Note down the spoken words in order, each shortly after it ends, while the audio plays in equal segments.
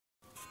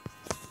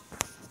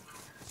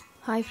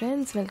Hi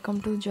friends, welcome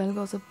to Jewel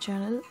Gossip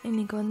channel.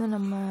 இன்னைக்கு வந்து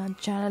நம்ம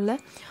சேனல்ல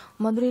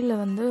மதுரையில்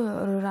வந்து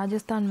ஒரு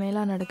ராஜஸ்தான்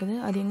மேளா நடக்குது.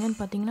 அது எங்கன்னு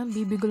பார்த்தீங்கன்னா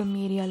BB-குளம்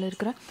ஏரியாவில்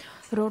இருக்கிற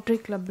ரோட்டரி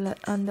கிளப்பில்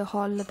அந்த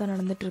ஹாலில் தான்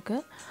நடந்துட்டுருக்கு.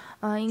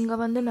 இங்கே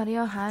வந்து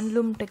நிறையா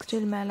ஹேண்ட்லூம்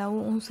டெக்ஸ்டைல்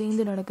மேளாவும்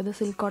சேர்ந்து நடக்குது.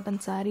 சில்க்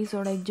காட்டன்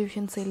சாரீஸோட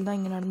எக்ஸிபிஷன் சேல் தான்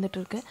இங்கே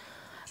நடந்துகிட்ருக்கு.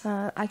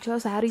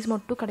 ஆக்சுவலாக சாரீஸ்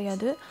மட்டும்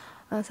கிடையாது,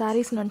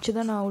 சாரீஸ் நினச்சி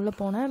தான் நான் உள்ளே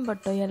போனேன்.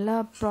 பட் எல்லா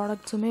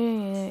ப்ராடக்ட்ஸுமே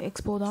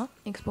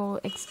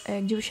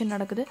எக்ஸிபிஷன்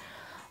நடக்குது.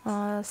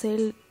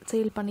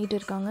 சேல் பண்ணிகிட்டு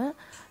இருக்காங்க.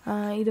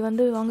 இது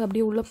வந்து வாங்க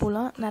அப்படியே உள்ளே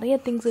போகலாம். நிறைய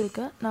திங்ஸ்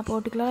இருக்குது. நான்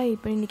பர்டிகுலராக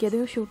இப்போ இன்றைக்கி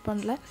எதுவும் ஷூட்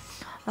பண்ணல.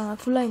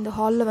 ஃபுல்லாக இந்த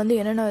ஹாலில் வந்து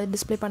என்னென்ன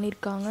டிஸ்பிளே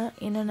பண்ணியிருக்காங்க,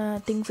 என்னென்ன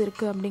திங்ஸ்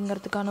இருக்குது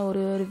அப்படிங்கிறதுக்கான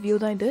ஒரு ரிவ்யூ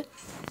தான்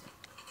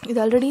இது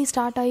ஆல்ரெடி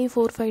ஸ்டார்ட் ஆகி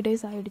 4-5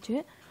 days ஆகிடுச்சு.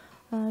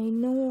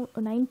 இன்னும்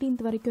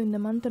 19th வரைக்கும்,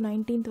 இந்த மந்த்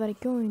 19th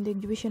வரைக்கும் இந்த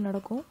எக்ஸிபிஷன்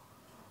நடக்கும்.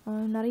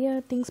 நிறைய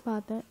திங்ஸ்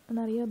பார்த்தேன்,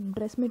 நிறைய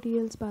ட்ரெஸ்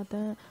மெட்டீரியல்ஸ்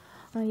பார்த்தேன்.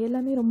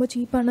 எல்லாமே ரொம்ப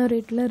சீப்பான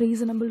ரேட்டில்,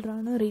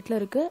 ரீசனபிளான ரேட்டில்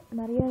இருக்குது.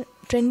 நிறைய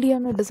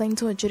ட்ரெண்டியான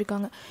டிசைன்ஸும்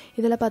வச்சுருக்காங்க.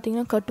 இதில்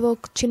பார்த்திங்கன்னா கட்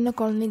ஒர்க், சின்ன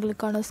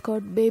குழந்தைங்களுக்கான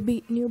ஸ்கர்ட்,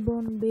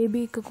 நியூபோர்ன்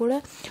பேபிக்கு கூட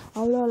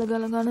அவ்வளோ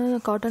அழகழகான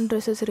காட்டன்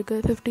ட்ரெஸ்ஸஸ்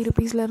இருக்குது. 50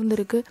 rupeesலேருந்து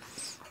இருக்குது.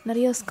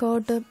 நிறைய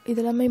ஸ்கர்ட்டு,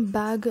 இதெல்லாமே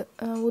பேக்,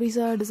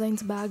 ஒரிசா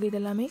டிசைன்ஸ் பேக்,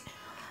 இதெல்லாமே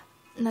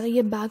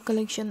நிறைய பேக்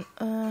கலெக்ஷன்,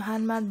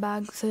 ஹேண்ட்மேட்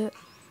பேக்ஸு,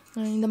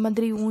 இந்த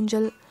மாதிரி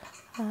ஊஞ்சல்,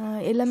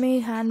 எல்லாமே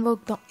ஹேண்ட்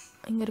ஒர்க் தான்.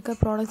 இங்கே இருக்க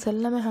ப்ராடக்ட்ஸ்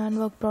எல்லாமே ஹேண்ட்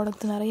ஒர்க்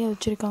ப்ராடக்ட்ஸ் நிறைய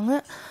வச்சுருக்காங்க.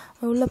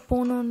 உள்ளே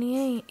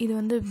போனோடனே இது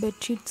வந்து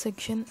bedsheet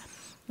section,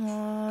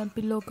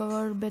 pillow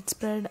cover, bed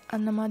spread,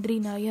 அந்த மாதிரி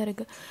நிறையா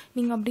இருக்குது.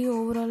 நீங்கள் அப்படியே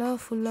ஓவராலாக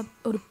ஃபுல்லாக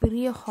ஒரு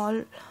பெரிய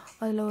ஹால்,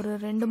 அதில் ஒரு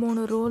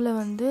 2-3 ரோவில்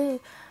வந்து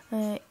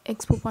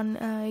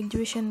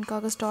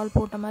எக்ஸிபிஷனுக்காக ஸ்டால்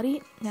போட்ட மாதிரி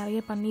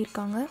நிறைய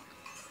பண்ணியிருக்காங்க.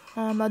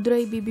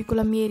 மதுரை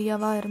BB-குளம்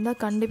ஏரியாவாக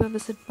இருந்தால் கண்டிப்பாக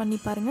விசிட் பண்ணி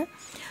பாருங்கள்.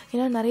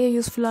 ஏன்னா நிறைய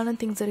யூஸ்ஃபுல்லான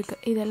திங்ஸ்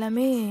இருக்குது. இது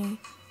எல்லாமே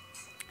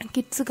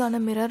கிட்ஸுக்கான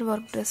mirror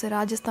work dress,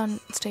 Rajasthan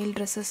style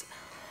dresses.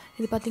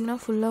 இது பார்த்திங்கன்னா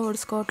ஃபுல்லாக ஒரு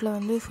ஸ்கர்ட்டில்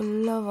வந்து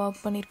ஃபுல்லாக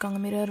ஒர்க் பண்ணியிருக்காங்க.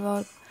 மிரர்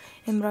ஒர்க்,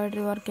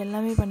 எம்ப்ராய்டரி ஒர்க்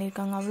எல்லாமே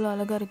பண்ணியிருக்காங்க. அவ்வளோ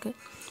அழகாக இருக்குது.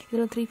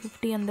 இதில்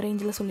 350 அந்த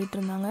ரேஞ்சில் சொல்லிகிட்டு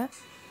இருந்தாங்க.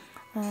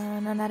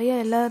 நான் நிறைய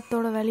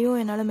எல்லாத்தோட வேலையும்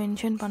என்னால்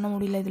மென்ஷன் பண்ண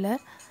முடியல இதில்.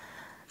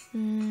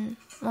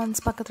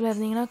 ஒன்ஸ் பக்கத்தில்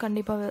இருந்தீங்கன்னா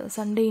கண்டிப்பாக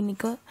சண்டே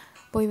இன்றைக்கி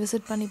போய்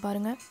விசிட் பண்ணி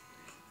பாருங்கள்.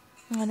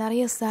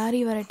 நிறைய சாரீ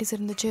வெரைட்டிஸ்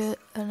இருந்துச்சு.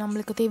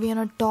 நம்மளுக்கு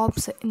தேவையான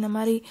டாப்ஸ், இந்த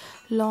மாதிரி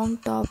லாங்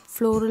டாப்,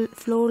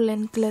 ஃப்ளோர்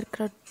லென்த்தில்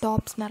இருக்கிற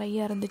டாப்ஸ்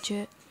நிறையா இருந்துச்சு.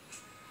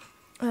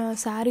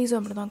 சாரீஸும்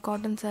அப்படி தான்,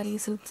 cotton sari,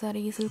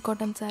 silk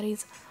cotton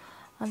saris,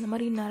 அந்த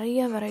மாதிரி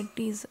நிறைய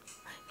வெரைட்டிஸ்.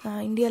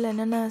 இந்தியாவில்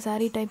என்னென்ன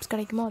சாரீ டைப்ஸ்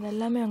கிடைக்குமோ அது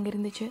எல்லாமே அங்கே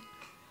இருந்துச்சு.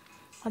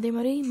 அதே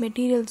மாதிரி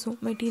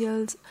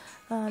மெட்டீரியல்ஸ்,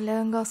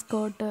 லெஹங்கா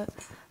ஸ்கர்ட்டு,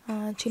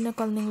 சின்ன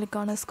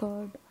குழந்தைங்களுக்கான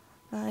ஸ்கர்ட்,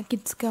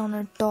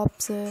 கிட்ஸ்க்கான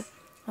டாப்ஸு,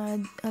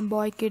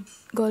 பாய் கிட்,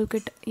 கேர்ள்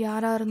கிட்,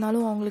 யாராக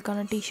இருந்தாலும்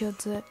அவங்களுக்கான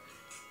டிஷர்ட்ஸு,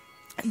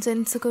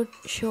 ஜென்ஸுக்கு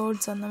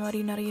ஷர்ட்ஸ், அந்த மாதிரி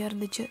நிறையா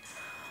இருந்துச்சு.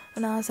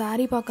 நான்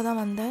சாரீ பார்க்க தான்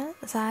வந்தேன்.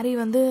 சாரீ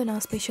வந்து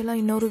நான்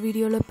ஸ்பெஷலாக இன்னொரு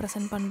வீடியோவில்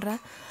ப்ரெசென்ட்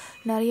பண்ணுறேன்.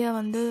 நிறையா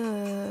வந்து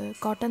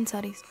காட்டன்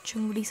சாரீஸ்,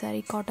 சுங்குடி சாரீ,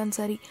 காட்டன்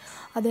சாரீ,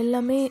 அது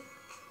எல்லாமே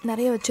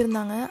நிறைய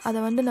வச்சுருந்தாங்க. அதை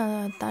வந்து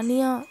நான்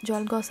தனியாக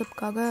ஜுவல்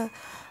காசிப்புக்காக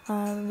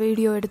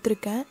வீடியோ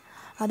எடுத்திருக்கேன்.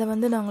 அதை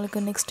வந்து நான்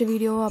உங்களுக்கு நெக்ஸ்ட்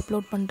வீடியோவை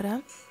அப்லோட்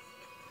பண்ணுறேன்.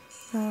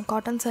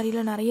 காட்டன்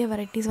சாரியில் நிறைய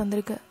வெரைட்டிஸ்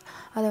வந்திருக்கு.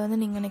 அதை வந்து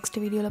நீங்கள் நெக்ஸ்ட்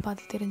வீடியோவில்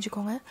பார்த்து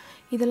தெரிஞ்சுக்கோங்க.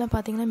 இதெல்லாம்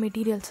பார்த்திங்கன்னா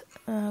மெட்டீரியல்ஸ்,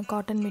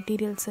 காட்டன்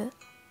மெட்டீரியல்ஸு.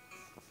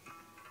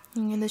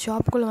 நீங்கள் இந்த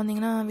ஷாப்புக்குள்ளே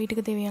வந்தீங்கன்னா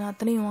வீட்டுக்கு தேவையான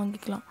அத்தனையும்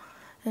வாங்கிக்கலாம்.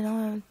 ஏன்னா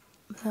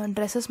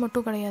ட்ரெஸ்ஸஸ்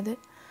மட்டும் கிடையாது,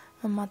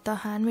 மற்ற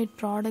ஹேண்ட்மேட்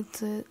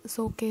ப்ராடக்ட்ஸு,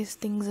 ஷோகேஸ்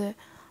திங்ஸு,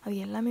 அது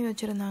எல்லாமே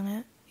வச்சுருந்தாங்க.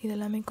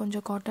 இதெல்லாமே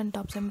கொஞ்சம் காட்டன்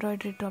டாப்ஸ்,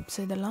 எம்ப்ராய்டரி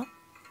டாப்ஸ், இதெல்லாம்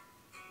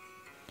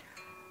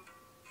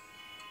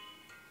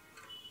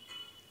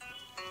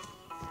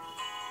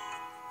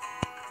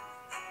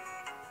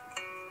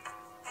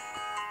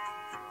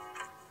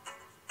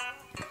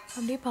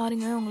அப்படியே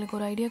பாருங்கள். உங்களுக்கு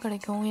ஒரு ஐடியா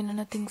கிடைக்கும்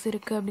என்னென்ன திங்ஸ்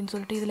இருக்குது அப்படின்னு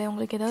சொல்லிட்டு. இதில்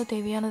உங்களுக்கு ஏதாவது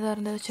தேவையானதாக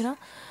இருந்துச்சுன்னா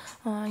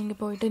இங்கே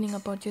போயிட்டு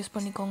நீங்கள் பர்ச்சேஸ்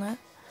பண்ணிக்கோங்க.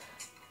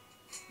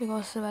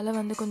 பிகாஸ் விலை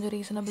வந்து கொஞ்சம்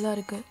ரீசனபிளாக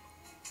இருக்குது.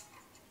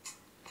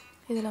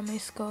 இதெல்லாமே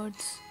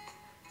ஸ்கர்ட்ஸ்,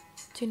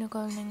 சின்ன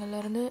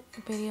குழந்தைங்கள்லேருந்து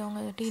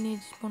பெரியவங்க,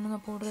 டீனேஜ் பொண்ணுங்க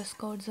போடுற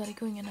ஸ்கர்ட்ஸ்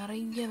வரைக்கும் இங்கே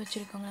நிறைய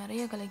வச்சுருக்காங்க.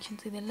 நிறைய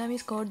கலெக்ஷன்ஸ். இது எல்லாமே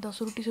ஸ்கர்ட் தான்,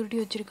 சுருட்டி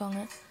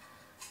வச்சுருக்காங்க.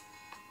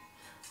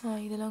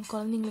 இதெல்லாம்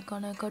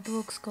குழந்தைங்களுக்கான கட்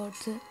ஒர்க்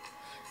ஸ்கர்ட்ஸு.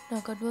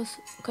 நான் கட்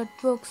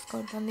ஒர்க்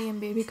ஸ்கர்ட் வந்து என்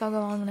பேபிக்காக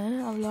வாங்கினேன்.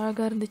 அவ்வளோ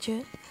அழகாக இருந்துச்சு.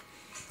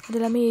 இது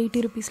எல்லாமே 80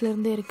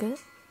 rupeesலேருந்தே இருக்குது.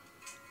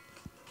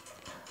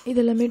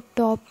 இது எல்லாமே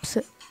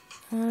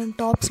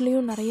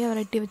டாப்ஸ்லேயும் நிறைய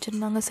வெரைட்டி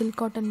வச்சுருந்தாங்க. சில்க்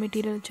காட்டன்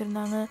மெட்டீரியல்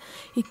வச்சுருந்தாங்க.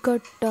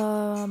 இக்கட்,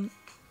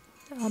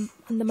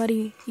 அந்த மாதிரி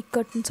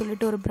இக்கட்னு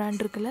சொல்லிட்டு ஒரு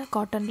பிராண்ட் இருக்குல்ல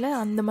காட்டனில்,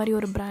 அந்த மாதிரி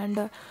ஒரு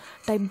பிராண்ட்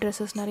டைப்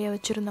ட்ரெஸ்ஸஸ் நிறைய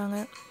வச்சுருந்தாங்க.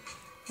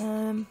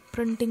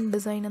 ப்ரிண்டிங்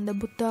டிசைன், அந்த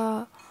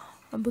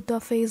புத்தா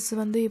ஃபேஸ்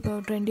வந்து இப்போ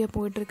ட்ரெண்டியாக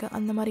போயிட்டுருக்கு.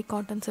 அந்த மாதிரி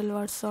காட்டன்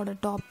சில்வர்ஸோட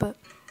டாப்பு,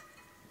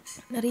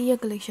 நிறைய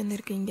கலெக்ஷன்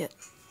இருக்குது இங்கே.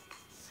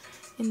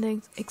 இந்த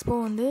எக்ஸ்போ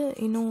வந்து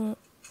இன்னும்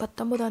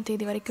 19ஆம்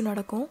தேதி வரைக்கும்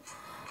நடக்கும்.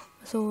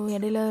 ஸோ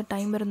இடையில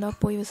டைம் இருந்தால்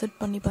போய் விசிட்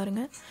பண்ணி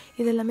பாருங்கள்.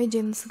 இது எல்லாமே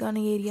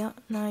ஜென்ஸுக்கான ஏரியா.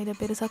 நான் இதை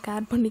பெருசாக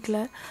கேர் பண்ணிக்கல,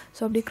 ஸோ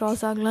அப்படியே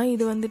க்ராஸ் ஆகலாம்.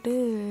 இது வந்துட்டு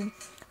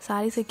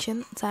saree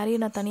செக்ஷன். சாரியை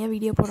நான் தனியாக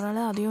வீடியோ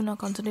போடுறதுனால அதையும்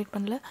நான் கான்சன்ட்ரேட்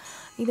பண்ணல.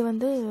 இது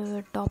வந்து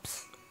டாப்ஸ்,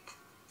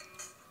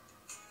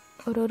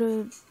 ஒரு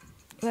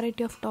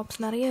வெரைட்டி ஆஃப்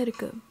டாப்ஸ் நிறைய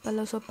இருக்குது.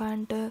 பல்லோசோ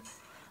பேண்ட்டு,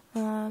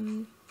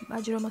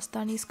 அஜ்ரோ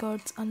மஸ்தானி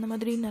ஸ்கர்ட்ஸ், அந்த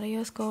மாதிரி நிறைய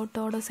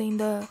ஸ்கர்ட்டோடு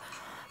சேர்ந்த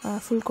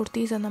ஃபுல்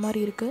குர்த்திஸ் அந்த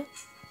மாதிரி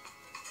இருக்குது.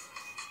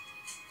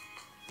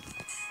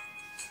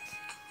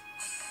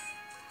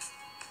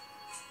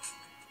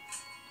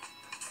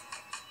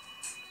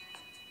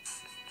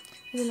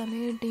 இது எல்லாமே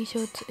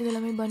டிஷர்ட்ஸ், இது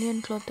எல்லாமே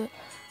பனியன் கிளாத்து.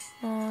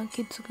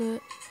 கிட்ஸுக்கு,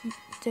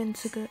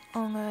 ஜென்ஸுக்கு,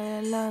 அவங்க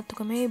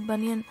எல்லாத்துக்குமே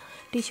பனியன்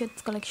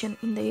டிஷர்ட்ஸ் கலெக்ஷன்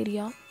இந்த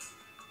ஏரியா.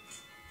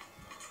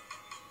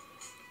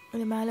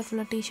 இது மேலே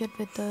ஃபுல்லாக T shirt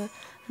with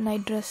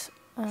night dress,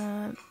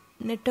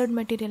 netted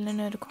material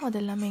என்ன இருக்கும் அது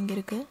எல்லாமே இங்கே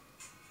இருக்குது.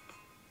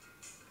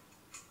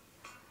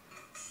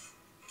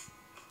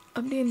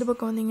 அப்படியே இந்த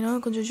பக்கம் வந்தீங்கன்னா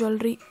கொஞ்சம்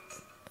ஜுவல்லரி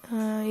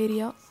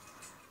ஏரியா.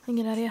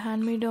 இங்கே நிறைய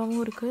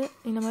ஹேண்ட்மேடாகவும் இருக்குது.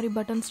 இந்த மாதிரி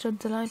பட்டன்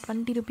ஸ்டட்ஸ் எல்லாம்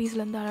 20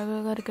 rupeesலேருந்து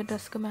அழகாக இருக்குது.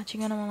 ட்ரெஸ்க்கு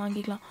மேட்சிங்காக நம்ம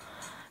வாங்கிக்கலாம்.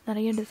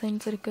 நிறைய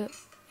டிசைன்ஸ் இருக்குது.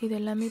 இது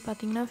எல்லாமே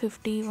பார்த்திங்கன்னா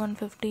 50,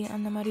 150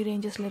 அந்த மாதிரி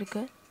ரேஞ்சஸில்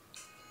இருக்குது.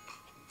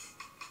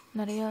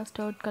 நிறையா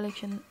ஸ்டர்ட்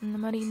கலெக்ஷன், இந்த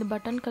மாதிரி இந்த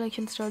பட்டன்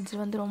கலெக்ஷன் ஸ்டர்ட்ஸ்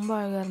வந்து ரொம்ப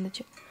அழகாக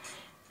இருந்துச்சு.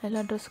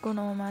 எல்லா ட்ரெஸ்ஸுக்கும்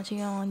நம்ம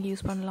மேட்சிங்காக வாங்கி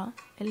யூஸ் பண்ணலாம்.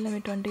 எல்லாமே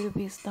 20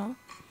 rupees தான்.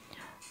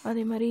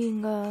 அதே மாதிரி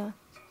இங்கே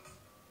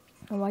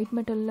ஒயிட்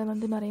மெட்டலில்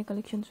வந்து நிறைய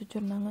கலெக்ஷன்ஸ்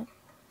வச்சுருந்தாங்க.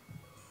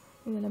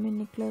 இது எல்லாமே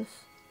நெக்லஸ்,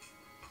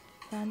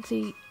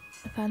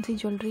 ஃபேன்சி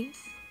ஜுவல்லரி,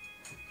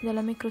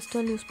 இதெல்லாமே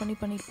கிறிஸ்டல் யூஸ்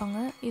பண்ணியிருப்பாங்க.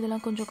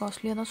 இதெல்லாம் கொஞ்சம்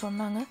காஸ்ட்லியாக தான்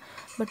சொன்னாங்க.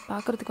 பட்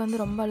பார்க்குறதுக்கு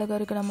வந்து ரொம்ப அழகாக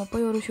இருக்குது. நம்ம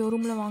போய் ஒரு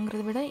ஷோரூமில்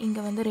வாங்குறத விட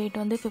இங்கே வந்து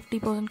ரேட் வந்து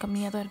 50%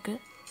 கம்மியாக தான் இருக்குது.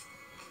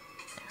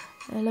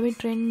 எல்லாமே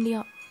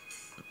ட்ரெண்டியாக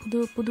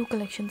புது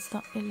கலெக்ஷன்ஸ்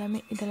தான் எல்லாமே.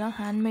 இதெல்லாம்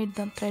ஹேண்ட்மேட்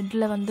தான்.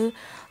 த்ரெட்டில் வந்து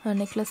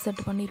நெக்லஸ்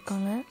செட்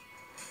பண்ணியிருக்காங்க.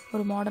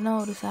 ஒரு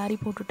மாடர்னாக ஒரு சாரீ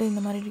போட்டுட்டு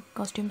இந்த மாதிரி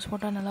காஸ்டியூம்ஸ்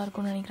போட்டால்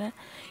நல்லாயிருக்கும்னு நினைக்கிறேன்.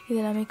 இது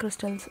எல்லாமே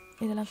கிறிஸ்டல்ஸ்.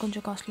 இதெல்லாம்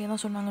கொஞ்சம் காஸ்ட்லியாக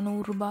தான் சொன்னாங்க.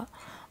 100 ரூபா,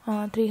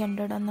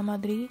 300 அந்த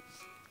மாதிரி.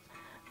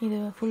 இது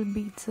ஃபுல்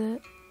பீட்ஸு.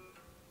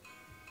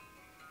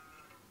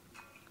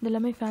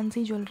 இதெல்லாமே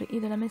ஃபேன்சி ஜுவல்லரி.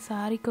 இதெல்லாமே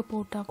சாரீக்கு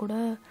போட்டால் கூட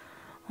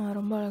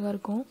ரொம்ப அழகாக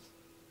இருக்கும்.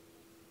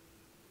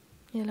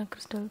 இதெல்லாம்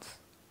கிறிஸ்டல்ஸ்.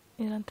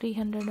 இதெல்லாம்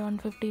 300,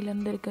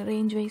 150லேருந்து இருக்குது.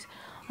 ரேஞ்ச் வைஸ்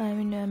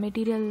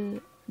மெட்டீரியல்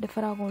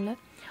டிஃபர் ஆகும்ல,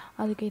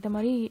 அதுக்கு ஏற்ற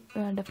மாதிரி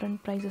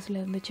டிஃப்ரெண்ட்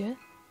ப்ரைஸஸில் இருந்துச்சு.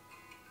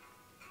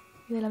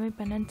 இது எல்லாமே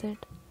பென்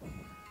செட்.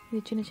 இது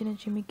சின்ன சின்ன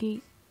ஜிமிக்கி.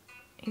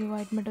 இது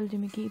ஒயிட் மெட்டல்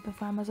ஜிமிக்கி இப்போ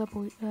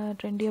ஃபேமஸாக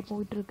ட்ரெண்டியாக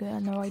போயிட்டுருக்கு.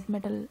 அந்த ஒயிட்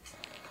மெட்டல்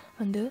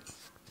வந்து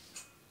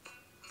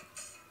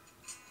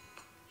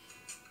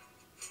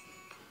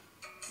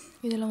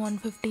இதெல்லாம்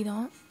 150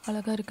 தான்.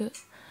 அழகாக இருக்குது.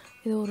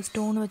 இது ஒரு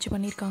ஸ்டோன் வச்சு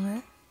பண்ணியிருக்காங்க.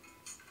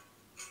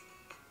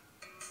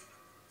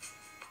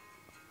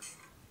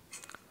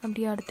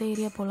 அப்படியே அடுத்த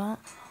ஏரியா போகலாம்.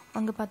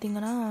 அங்கே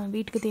பார்த்திங்கன்னா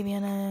வீட்டுக்கு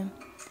தேவையான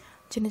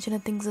சின்ன சின்ன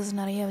திங்ஸஸ்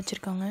நிறைய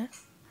வச்சுருக்காங்க.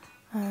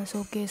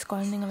 ஷோகேஸ்,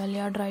 குழந்தைங்க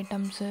விளையாடுற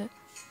ஐட்டம்ஸு,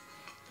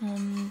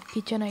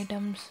 கிச்சன்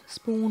ஐட்டம்ஸ்,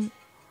 ஸ்பூன்,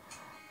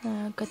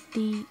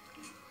 கத்தி,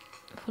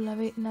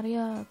 ஃபுல்லாகவே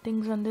நிறையா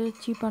திங்ஸ் வந்து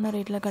சீப்பான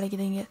ரேட்டில்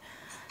கிடைக்குது இங்கே.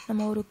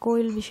 நம்ம ஒரு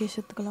கோயில்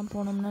விசேஷத்துக்கெல்லாம்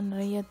போனோம்னா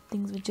நிறைய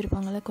திங்ஸ்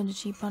வச்சுருப்பாங்கள்ல கொஞ்சம்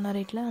சீப்பான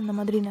ரேட்டில். அந்த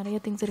மாதிரி நிறைய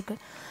திங்ஸ்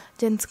இருக்குது.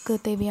 ஜென்ஸுக்கு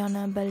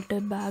தேவையான பெல்ட்டு,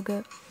 பேகு,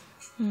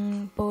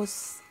 பர்ஸ்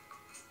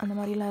அந்த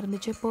மாதிரிலாம்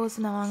இருந்துச்சு. பர்ஸ்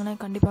நான்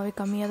வாங்கினேன். கண்டிப்பாகவே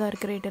கம்மியாக தான்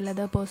இருக்குது ரேட்டு.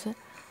 Leather purse.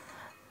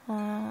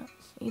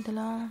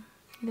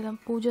 இதெல்லாம்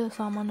பூஜை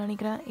சாமான்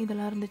நினைக்கிறேன்.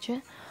 இதெல்லாம் இருந்துச்சு.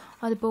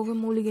 அது போக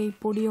மூலிகை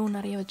பொடியும்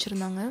நிறைய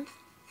வச்சுருந்தாங்க.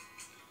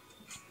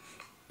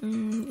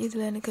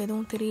 இதில் எனக்கு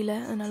எதுவும் தெரியல,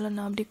 அதனால்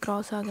நான் அப்படியே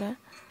க்ராஸ் ஆகிறேன்.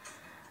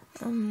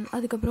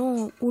 அதுக்கப்புறம்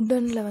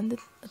உட்டனில் வந்து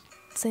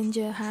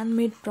செஞ்ச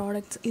ஹேண்ட்மேட்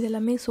ப்ராடக்ட்ஸ்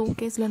இதெல்லாமே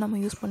ஷோகேஸில் நம்ம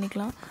யூஸ்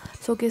பண்ணிக்கலாம்.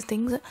 Showcase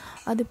things.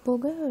 அது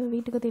போக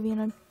வீட்டுக்கு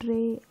தேவையான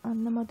ட்ரே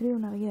அந்த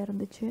மாதிரியும் நிறைய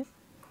இருந்துச்சு.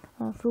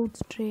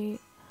 ஃப்ரூட்ஸ் ட்ரே,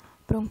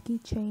 அப்புறம் கீ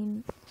செயின்,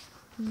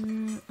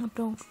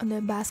 அப்புறம் அந்த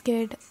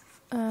பேஸ்கெட்,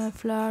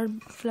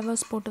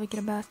 ஃப்ளவர்ஸ் போட்டு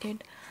வைக்கிற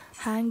பேஸ்கெட்,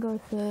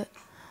 ஹேங்கர்ஸு,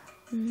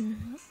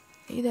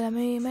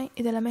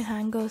 இதெல்லாமே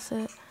ஹேங்கர்ஸு,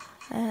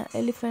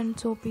 எலிஃபெண்ட்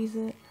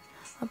சோப்பீஸு.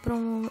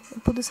 அப்புறம்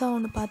புதுசாக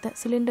ஒன்று பார்த்தேன்,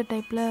 சிலிண்டர்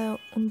டைப்பில்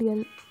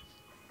உண்டியல்.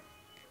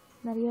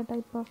 நிறைய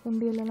டைப் ஆஃப்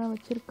உண்டியலெல்லாம்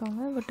வச்சுருக்காங்க.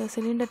 பட்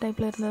சிலிண்டர்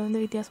டைப்பில் இருந்தது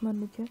வந்து வித்தியாசமாக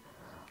இருந்துச்சு.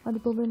 அது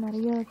போக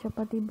நிறைய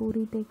சப்பாத்தி,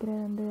 பூரி தேய்க்கிற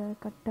அந்த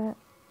கட்டை.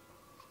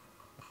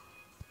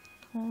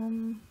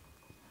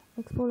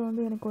 எக்ஸ்போவில்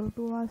வந்து எனக்கு ஒரு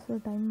 2 hours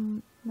டைம்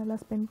நல்லா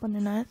ஸ்பெண்ட்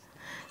பண்ணினேன்.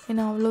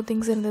 ஏன்னா அவ்வளோ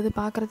திங்ஸ் இருந்தது,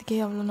 பார்க்குறதுக்கே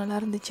அவ்வளோ நல்லா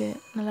இருந்துச்சு.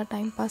 நல்லா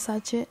டைம் பாஸ்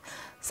ஆச்சு.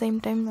 சேம்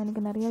டைம்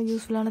எனக்கு நிறையா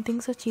யூஸ்ஃபுல்லான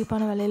திங்ஸை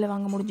சீப்பான விலையில்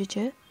வாங்க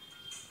முடிஞ்சிச்சு.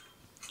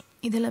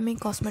 இதெல்லாமே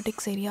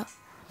காஸ்மெட்டிக்ஸ் ஏரியா.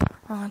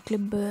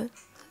 கிளிப்பு,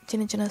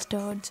 சின்ன சின்ன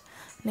ஸ்டர்ட்ஸ்,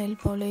 நெயில்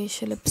பாலிஷ்,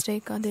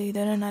 லிப்ஸ்டிக், அது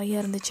இதெல்லாம் நிறையா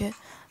இருந்துச்சு.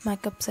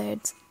 மேக்கப்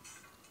செட்ஸ்,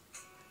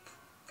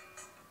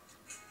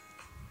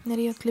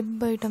 நிறைய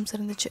கிளிப் ஐட்டம்ஸ்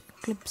இருந்துச்சு.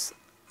 கிளிப்ஸ்,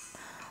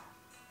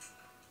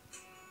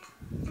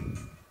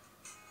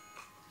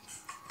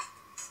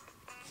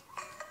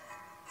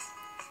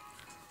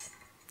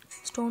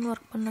 ஸ்டோன்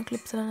ஒர்க் பண்ண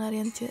கிளிப்ஸ்லாம்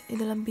நிறைய இருந்துச்சு.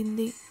 இதெல்லாம்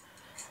பிந்தி,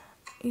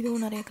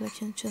 இதுவும் நிறைய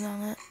கலெக்ஷன்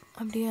வச்சுருந்தாங்க.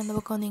 அப்படியே அந்த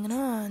பக்கம் வந்தீங்கன்னா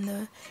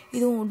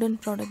இதுவும் உட்டன்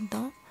ப்ராடக்ட்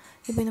தான்.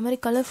 இப்போ இந்த மாதிரி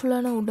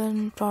கலர்ஃபுல்லான உடன்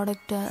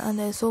ப்ராடக்ட்டு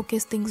அந்த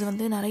ஷோகேஸ் திங்ஸ்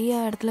வந்து நிறைய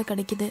இடத்துல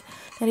கிடைக்கிது.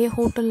 நிறைய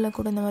ஹோட்டலில்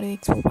கூட இந்த மாதிரி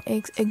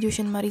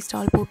எக்ஸிபிஷன் மாதிரி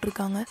ஸ்டால்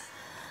போட்டிருக்காங்க.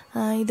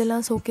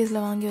 இதெல்லாம்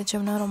ஷோகேஸில் வாங்கி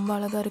வச்சோம்னா ரொம்ப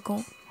அழகாக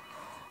இருக்கும்.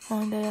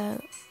 அந்த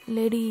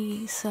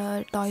லேடிஸ்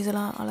டாய்ஸ்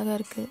எல்லாம் அழகாக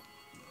இருக்குது.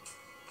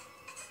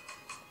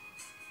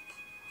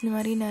 இந்த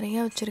மாதிரி நிறையா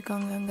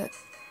வச்சுருக்காங்க அங்கே.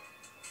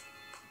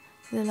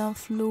 இதெல்லாம்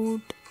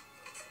ஃப்ளூட்.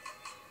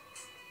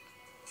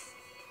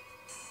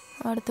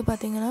 அடுத்து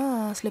பார்த்திங்கன்னா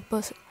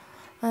ஸ்லிப்பர்ஸ்.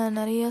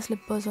 நிறைய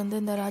ஸ்லிப்பர்ஸ் வந்து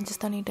இந்த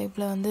ராஜஸ்தானி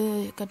டைப்பில் வந்து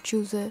கட்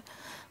ஷூஸு,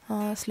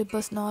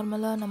 ஸ்லிப்பர்ஸ்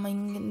நார்மலாக நம்ம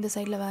இங்கே இந்த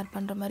சைடில் வேர்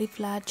பண்ணுற மாதிரி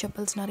ஃப்ளாட்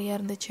செப்பல்ஸ் நிறையா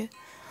இருந்துச்சு.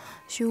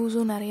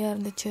 ஷூஸும் நிறையா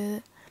இருந்துச்சு.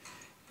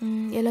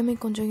 எல்லாமே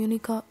கொஞ்சம்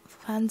யூனிக்காக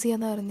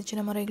ஃபேன்சியாக தான் இருந்துச்சு.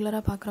 நம்ம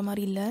ரெகுலராக பார்க்குற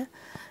மாதிரி இல்லை.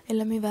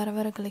 எல்லாமே வேறு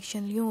வேறு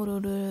கலெக்ஷன்லேயும் ஒரு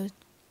ஒரு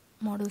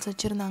மாடல்ஸ்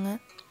வச்சுருந்தாங்க.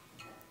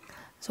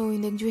 ஸோ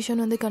இந்த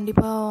எக்ஸிபிஷன் வந்து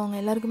கண்டிப்பாக அவங்க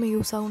எல்லாருக்குமே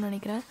யூஸ் ஆகும்னு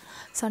நினைக்கிறேன்.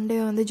 சண்டே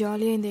வந்து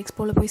ஜாலியாக இந்த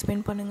எக்ஸ்போவில் போய்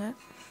ஸ்பெண்ட் பண்ணுங்கள்.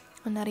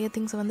 நிறைய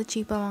திங்ஸை வந்து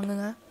சீப்பாக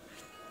வாங்குங்க.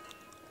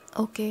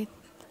 ஓகே,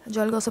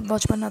 ஜால் காசிப்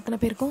வாட்ச் பண்ண அத்தனை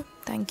பேருக்கும்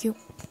தேங்க்யூ.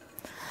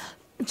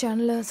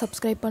 சேனலை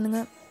சப்ஸ்கிரைப்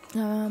பண்ணுங்கள்.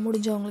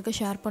 முடிஞ்சவங்களுக்கு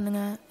ஷேர்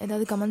பண்ணுங்கள்.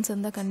 ஏதாவது கமெண்ட்ஸ்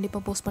இருந்தால்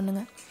கண்டிப்பாக போஸ்ட்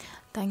பண்ணுங்கள்.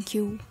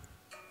 தேங்க்யூ.